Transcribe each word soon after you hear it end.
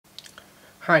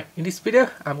Hi, in this video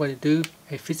I'm going to do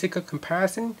a physical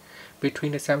comparison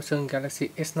between the Samsung Galaxy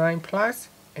S9 Plus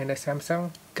and the Samsung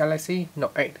Galaxy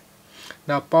Note 8.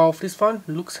 Now both this phone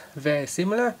looks very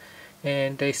similar,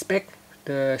 and the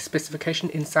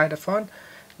specification inside the phone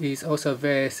is also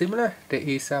very similar. There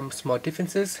is some small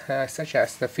differences such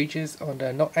as the features on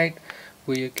the Note 8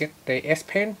 where you get the S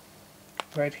Pen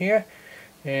right here,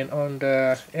 and on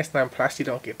the S9 Plus you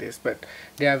don't get this, but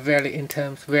they are very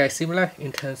similar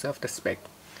in terms of the spec.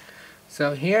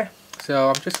 So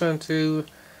I'm just going to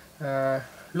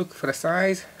look for the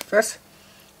size first.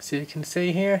 So you can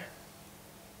see here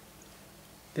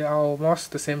they are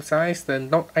almost the same size. The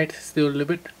Note 8 is still a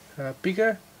little bit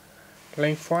bigger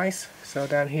lengthwise, so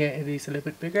down here it is a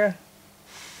little bit bigger.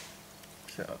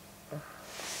 So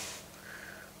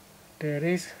there it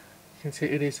is. You can see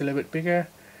it is a little bit bigger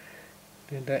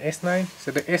than the S9.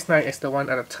 So the S9 is the one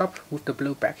at the top with the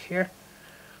blue back here.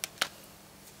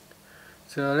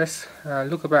 So let's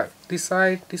look about this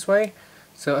side this way.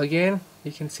 So again,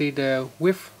 you can see the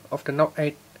width of the Note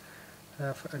 8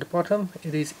 at the bottom.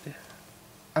 It is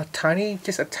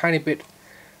just a tiny bit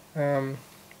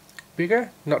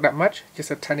bigger, not that much,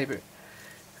 just a tiny bit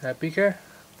bigger.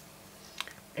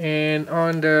 And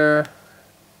on the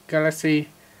Galaxy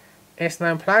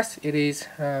S9 Plus, it is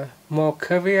more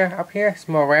curvier up here. It's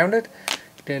more rounded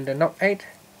than the Note 8.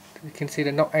 You can see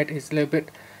the Note 8 is a little bit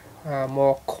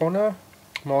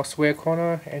more square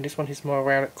corner, and this one is more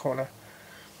rounded corner.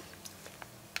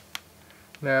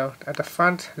 Now at the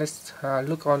front, let's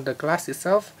look on the glass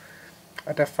itself.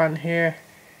 At the front here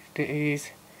there is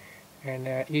an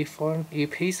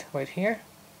earpiece right here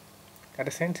at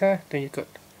the center. Then you got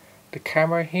the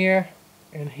camera here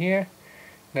and here.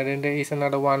 Now then there is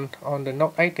another one on the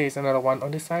Note 8, there is another one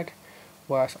on this side.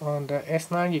 Whereas on the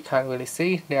S9 you can't really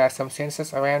see. There are some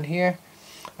sensors around here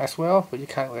as well, but you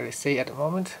can't really see at the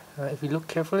moment. If you look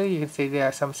carefully, you can see there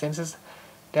are some sensors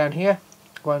down here.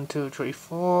 1, 2, 3,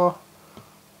 4,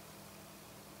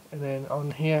 and then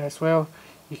on here as well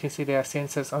you can see there are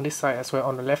sensors on this side as well,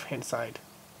 on the left hand side.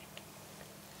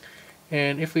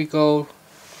 And if we go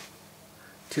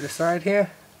to the side here,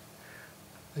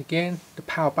 again the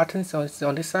power button is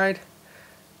on this side.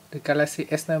 The Galaxy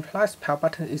S9 Plus power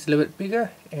button is a little bit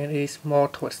bigger and is more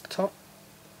towards the top.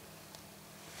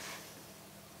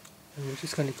 And we're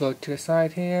just going to go to the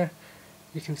side here.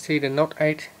 You can see the Note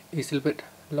 8 is a little bit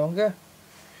longer.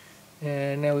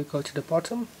 And now we go to the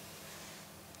bottom.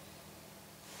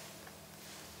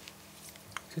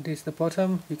 So this is the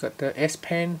bottom. You got the S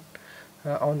Pen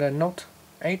on the Note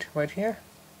 8 right here.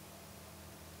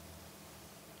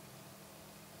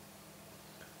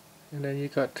 And then you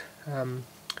got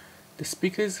the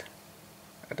speakers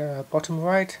at the bottom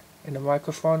right, and the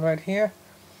microphone right here.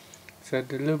 So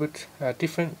they're a little bit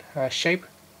different shape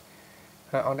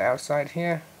on the outside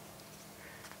here.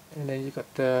 And then you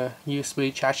got the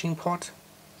USB charging port.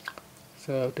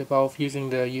 So they're both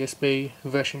using the USB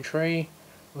version 3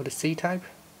 or the C type.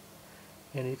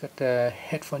 And you got the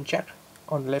headphone jack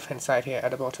on the left hand side here at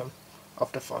the bottom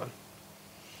of the phone.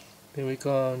 Then we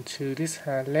go on to this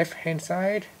left hand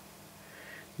side.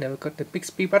 Now we got the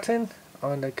Bixby button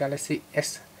on the Galaxy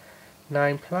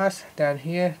S9 Plus. Down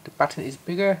here the button is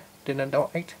bigger than the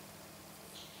Note 8.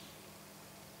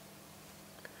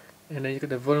 And then you got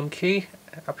the volume key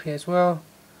up here as well.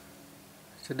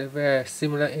 So they're very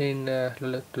similar in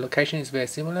the location is very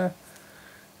similar.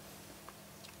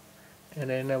 And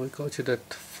then now we go to the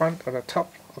front or the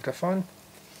top of the phone,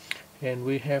 and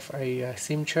we have a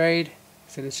SIM tray.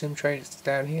 So the SIM tray is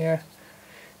down here,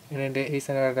 and then there is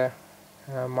another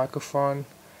microphone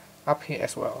up here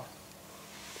as well.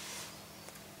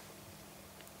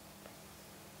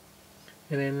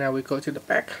 And then now we go to the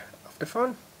back of the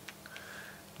phone.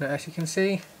 Now as you can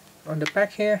see on the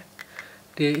back here,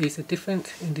 there is a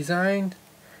difference in design.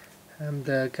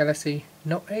 The Galaxy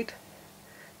Note 8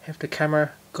 have the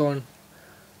camera going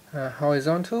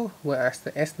horizontal, whereas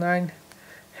the S9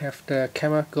 have the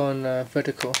camera going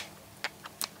vertical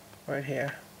right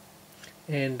here.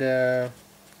 And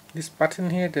this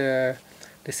button here, the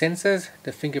sensors,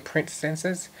 the fingerprint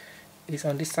sensors, is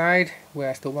on this side,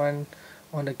 whereas the one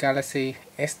on the Galaxy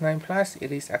S9 Plus,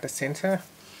 it is at the center.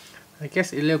 I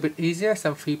guess a little bit easier.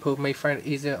 Some people may find it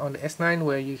easier on the S9,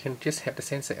 where you can just have the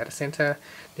sensor at the center.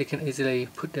 They can easily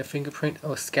put their fingerprint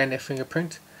or scan their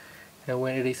fingerprint, and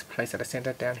when it is placed at the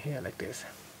center down here like this.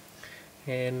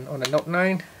 And on the Note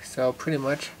 9, so pretty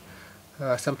much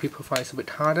some people find it a bit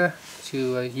harder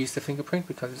to use the fingerprint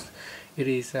because it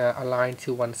is aligned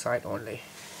to one side only.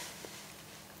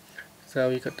 So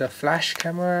you got the flash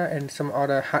camera and some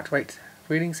other heart rate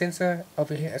reading sensor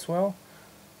over here as well.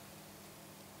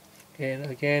 and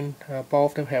again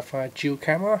both of them have a dual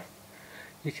camera.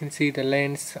 You can see the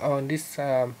lens on this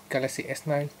Galaxy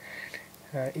S9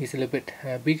 is a little bit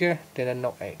bigger than the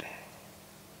Note 8.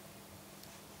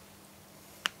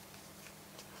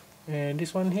 And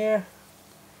this one here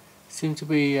seems to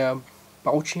be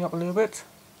bulging up a little bit.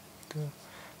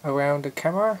 Around the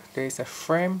camera there is a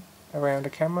frame around the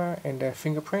camera, and the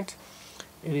fingerprint,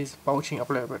 it is bulging up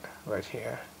a little bit right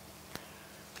here.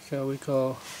 So we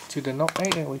go to the Note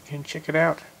 8 and we can check it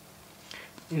out.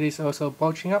 It is also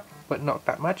bulging up, but not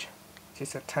that much,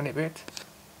 just a tiny bit.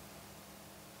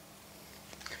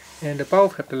 And they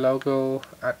both have the logo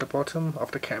at the bottom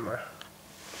of the camera.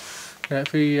 Now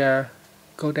if we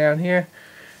go down here,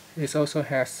 it also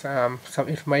has some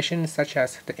information such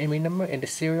as the ME number and the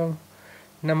serial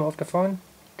number of the phone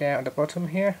down at the bottom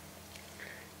here.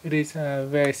 It is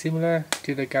very similar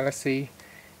to the Galaxy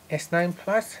S9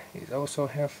 Plus. It also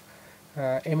have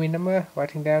ME number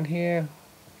writing down here,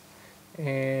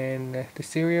 and the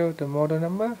serial, the model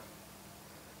number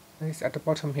is at the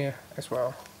bottom here as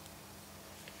well.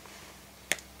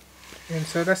 And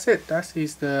so that's it. That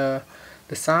is the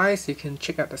size. You can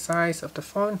check out the size of the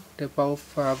phone. They're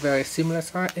both very similar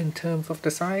size in terms of the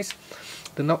size.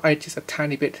 The Note 8 is a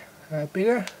tiny bit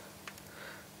bigger,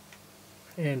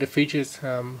 and the features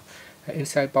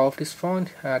inside both this phone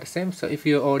are the same. So if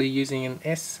you're already using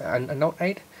a Note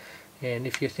 8, and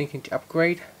if you're thinking to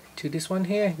upgrade to this one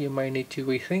here, you might need to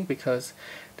rethink, because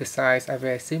the size are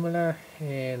very similar,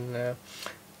 and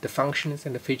the functions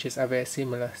and the features are very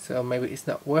similar. So maybe it's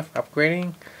not worth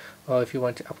upgrading, or if you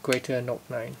want to upgrade to a Note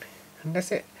 9. And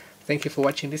that's it. Thank you for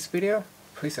watching this video.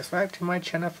 Please subscribe to my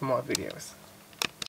channel for more videos.